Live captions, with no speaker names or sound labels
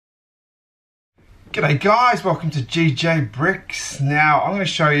G'day guys, welcome to GJBricks. Now I'm going to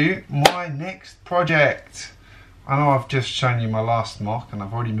show you my next project. I know I've just shown you my last mock and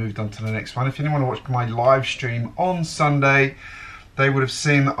I've already moved on to the next one. If anyone watched my live stream on Sunday, they would have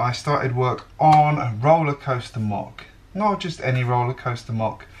seen that I started work on a roller coaster mock. Not just any roller coaster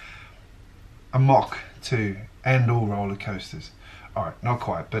mock, a mock to end all roller coasters. Alright, not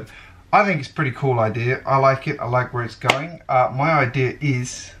quite, but I think it's a pretty cool idea. I like it, I like where it's going. My idea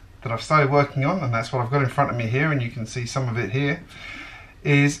is that I've started working on, and that's what I've got in front of me here, and you can see some of it here,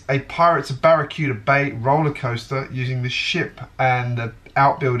 is a Pirates of Barracuda Bay roller coaster using the ship and the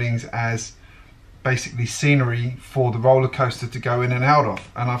outbuildings as basically scenery for the roller coaster to go in and out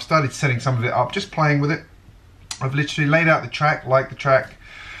of. And I've started setting some of it up, just playing with it. I've literally laid out the track, like the track,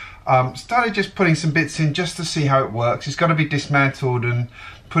 started just putting some bits in just to see how it works. It's got to be dismantled and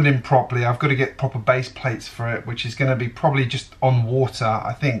put in properly. I've got to get proper base plates for it, which is going to be probably just on water.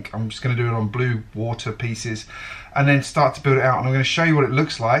 I think I'm just going to do it on blue water pieces and then start to build it out, and I'm going to show you what it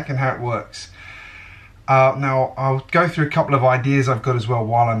looks like and how it works. Now I'll go through a couple of ideas I've got as well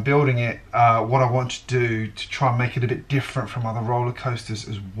while I'm building it, what I want to do to try and make it a bit different from other roller coasters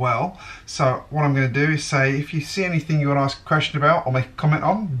as well. So what I'm going to do is say, if you see anything you want to ask a question about or make a comment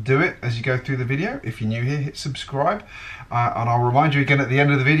on, do it as you go through the video. If you're new here, hit subscribe, and I'll remind you again at the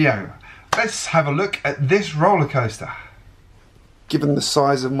end of the video. Let's have a look at this roller coaster. Given the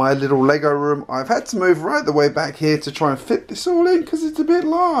size of my little Lego room, I've had to move right the way back here to try and fit this all in because it's a bit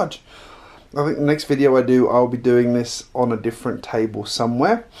large. I think the next video I do, I'll be doing this on a different table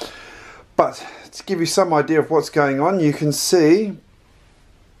somewhere. But to give you some idea of what's going on, you can see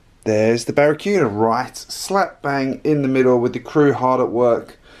there's the Barracuda right slap bang in the middle with the crew hard at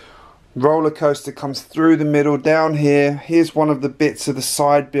work. Roller coaster comes through the middle down here. Here's one of the bits of the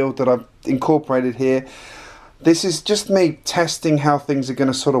side build that I've incorporated here. This is just me testing how things are going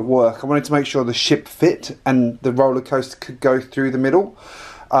to sort of work. I wanted to make sure the ship fit and the roller coaster could go through the middle.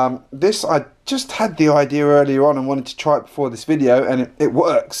 This I just had the idea earlier on and wanted to try it before this video, and it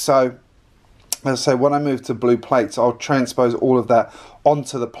works. So as I say, when I move to blue plates, I'll transpose all of that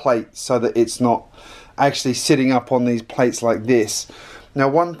onto the plate so that it's not actually sitting up on these plates like this. Now,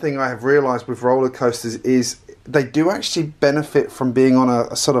 one thing I have realized with roller coasters is they do actually benefit from being on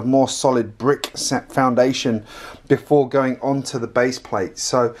a sort of more solid brick foundation before going onto the base plate.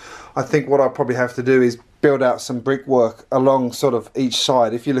 So I think what I'll probably have to do is build out some brickwork along sort of each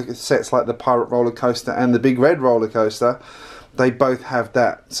side. If you look at sets like the Pirate roller coaster and the Big Red roller coaster, they both have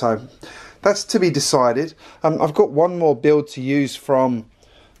that. So that's to be decided. I've got one more build to use from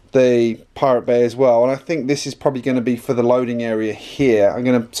the Pirate Bay as well, and I think this is probably going to be for the loading area here. I'm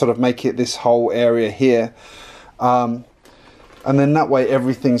going to sort of make it this whole area here, and then that way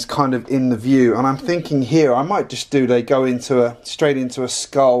everything's kind of in the view. And I'm thinking here I might just do, they go into straight into a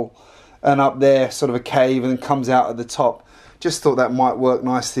skull, and up there sort of a cave, and then comes out at the top. Just thought that might work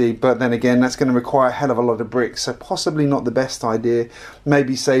nicely, but then again that's going to require a hell of a lot of bricks, so possibly not the best idea.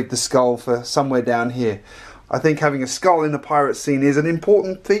 Maybe save the skull for somewhere down here. I think having a skull in the pirate scene is an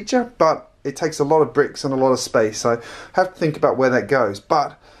important feature, but it takes a lot of bricks and a lot of space, so I have to think about where that goes.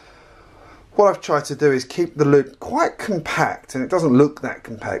 But what I've tried to do is keep the loop quite compact, and it doesn't look that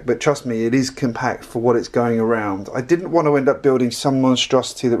compact, but trust me, it is compact for what it's going around. I didn't want to end up building some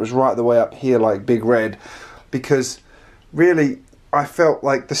monstrosity that was right the way up here like Big Red, because really I felt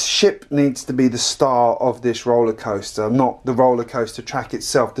like the ship needs to be the star of this roller coaster, not the roller coaster track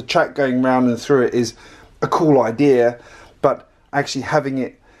itself. The track going round and through it is a cool idea, but actually having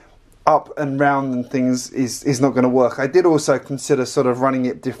it up and round and things is not going to work. I did also consider sort of running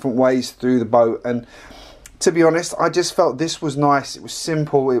it different ways through the boat, and to be honest, I just felt this was nice. It was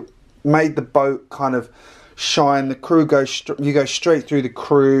simple. It made the boat kind of shine. The crew you go straight through the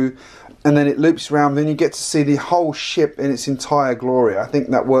crew, and then it loops around. Then you get to see the whole ship in its entire glory. I think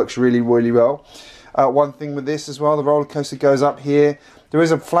that works really, really well. One thing with this as well, the roller coaster goes up here. There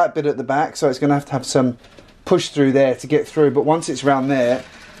is a flat bit at the back, so it's going to have some push through there to get through. But once it's around there,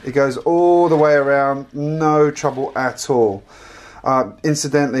 it goes all the way around, no trouble at all.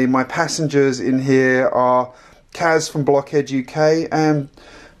 Incidentally, my passengers in here are Kaz from Blockhead UK and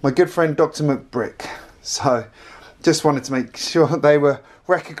my good friend Dr. McBrick. So just wanted to make sure they were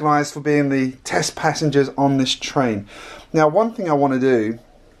recognised for being the test passengers on this train. Now, one thing I want to do,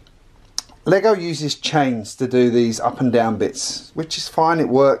 Lego uses chains to do these up and down bits, which is fine, it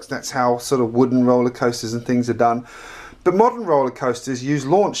works. That's how sort of wooden roller coasters and things are done. But modern roller coasters use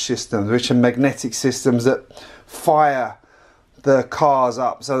launch systems, which are magnetic systems that fire the cars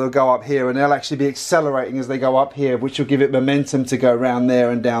up. So they'll go up here and they'll actually be accelerating as they go up here, which will give it momentum to go around there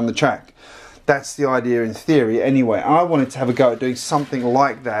and down the track. That's the idea in theory anyway. I wanted to have a go at doing something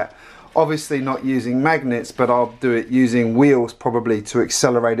like that Obviously not using magnets, but I'll do it using wheels probably to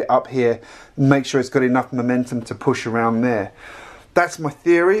accelerate it up here and make sure it's got enough momentum to push around there. That's my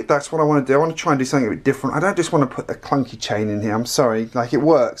theory. That's what I want to do. I want to try and do something a bit different. I don't just want to put a clunky chain in here. I'm sorry, like, it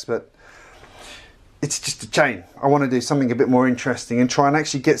works, but it's just a chain. I want to do something a bit more interesting and try and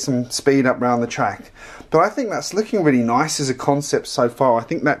actually get some speed up around the track. But I think that's looking really nice as a concept so far. I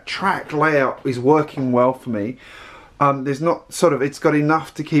think that track layout is working well for me. There's not sort of, it's got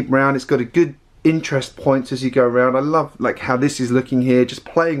enough to keep round. It's got a good interest points as you go around. I love like how this is looking here, just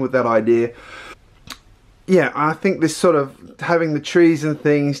playing with that idea. Yeah, I think this sort of having the trees and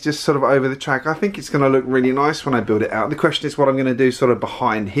things just sort of over the track, I think it's going to look really nice when I build it out. The question is what I'm going to do sort of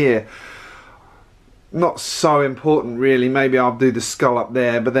behind here. Not so important really. Maybe I'll do the skull up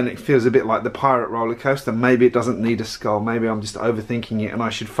there, but then it feels a bit like the pirate roller coaster. Maybe it doesn't need a skull. Maybe I'm just overthinking it and I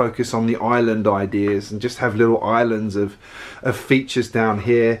should focus on the island ideas and just have little islands of features down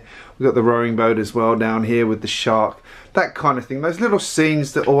here. We've got the rowing boat as well down here with the shark, that kind of thing. Those little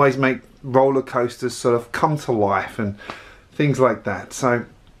scenes that always make roller coasters sort of come to life and things like that. So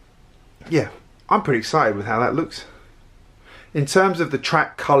yeah, I'm pretty excited with how that looks. In terms of the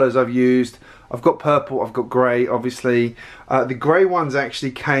track colours I've used, I've got purple, I've got grey, obviously. The grey ones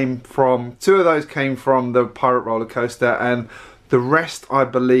actually came from, 2 of those came from the pirate roller coaster, and the rest I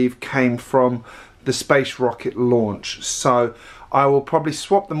believe came from the space rocket launch. So I will probably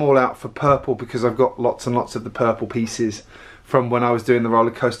swap them all out for purple because I've got lots and lots of the purple pieces from when I was doing the roller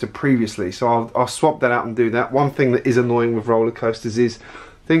coaster previously. So I'll swap that out and do that. One thing that is annoying with roller coasters is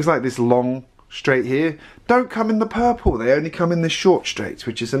things like this long straight here don't come in the purple. They only come in the short straights,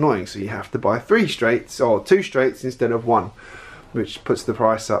 which is annoying. So you have to buy 3 straights or 2 straights instead of 1, which puts the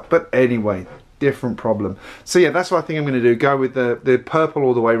price up. But anyway, different problem. So yeah, that's what I think I'm going to do. Go with the purple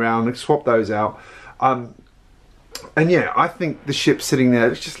all the way around and swap those out. And yeah, I think the ship sitting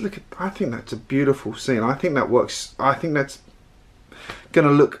there, just look at, I think that's a beautiful scene. I think that works. I think that's going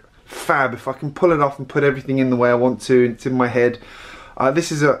to look fab if I can pull it off and put everything in the way I want to. It's in my head.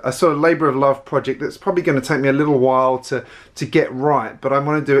 This is a sort of labour of love project that's probably going to take me a little while to get right, but I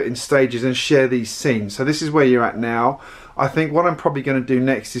want to do it in stages and share these scenes. So this is where you're at now. I think what I'm probably going to do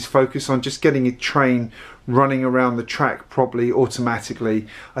next is focus on just getting a train running around the track properly, automatically.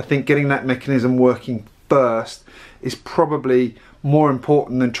 I think getting that mechanism working first is probably more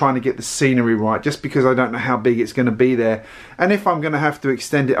important than trying to get the scenery right, just because I don't know how big it's going to be there and if I'm going to have to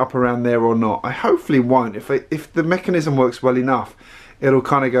extend it up around there or not. I hopefully won't. If the mechanism works well enough, it'll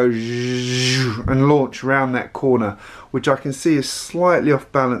kind of go and launch around that corner, which I can see is slightly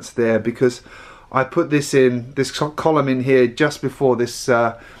off balance there because I put this column in here just before this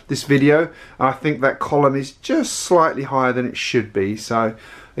this video. I think that column is just slightly higher than it should be. So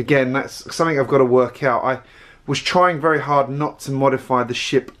again, that's something I've got to work out. I was trying very hard not to modify the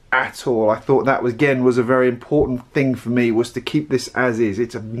ship at all. I thought that was a very important thing for me, was to keep this as is.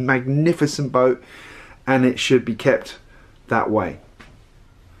 It's a magnificent boat and it should be kept that way.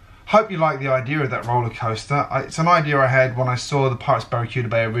 Hope you like the idea of that roller coaster. It's an idea I had when I saw the Pirates Barracuda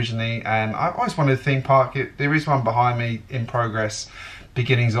Bay originally, and I've always wanted a theme park. There is one behind me in progress,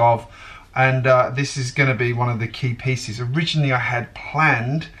 beginnings of, and this is going to be one of the key pieces. Originally I had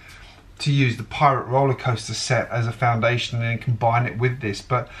planned to use the pirate roller coaster set as a foundation and then combine it with this,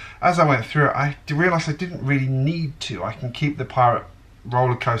 but as I went through it I realised I didn't really need to. I can keep the pirate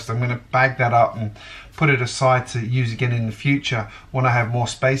roller coaster. I'm going to bag that up and put it aside to use again in the future when I have more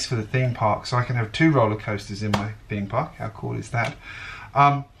space for the theme park, so I can have 2 roller coasters in my theme park. How cool is that?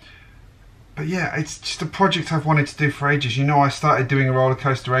 But yeah, it's just a project I've wanted to do for ages. You know, I started doing a roller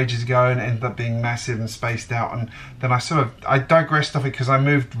coaster ages ago and it ended up being massive and spaced out, and then I digressed off it because I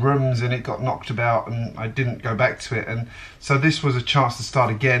moved rooms and it got knocked about and I didn't go back to it. And so this was a chance to start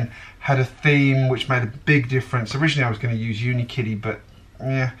again. Had a theme which made a big difference. Originally I was going to use Unikitty, but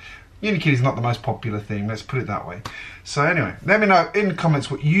yeah, Unikitty is not the most popular theme, let's put it that way. So anyway, let me know in the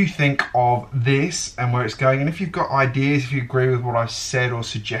comments what you think of this and where it's going, and if you've got ideas, if you agree with what I've said or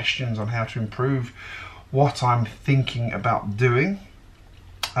suggestions on how to improve what I'm thinking about doing.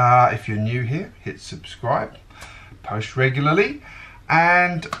 If you're new here, hit subscribe, post regularly,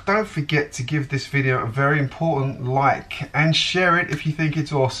 and don't forget to give this video a very important like and share it if you think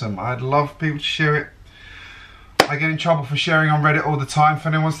it's awesome. I'd love people to share it. I get in trouble for sharing on Reddit all the time. If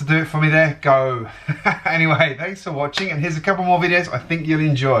anyone wants to do it for me there, go. Anyway, thanks for watching, and here's a couple more videos I think you'll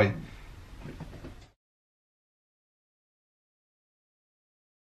enjoy.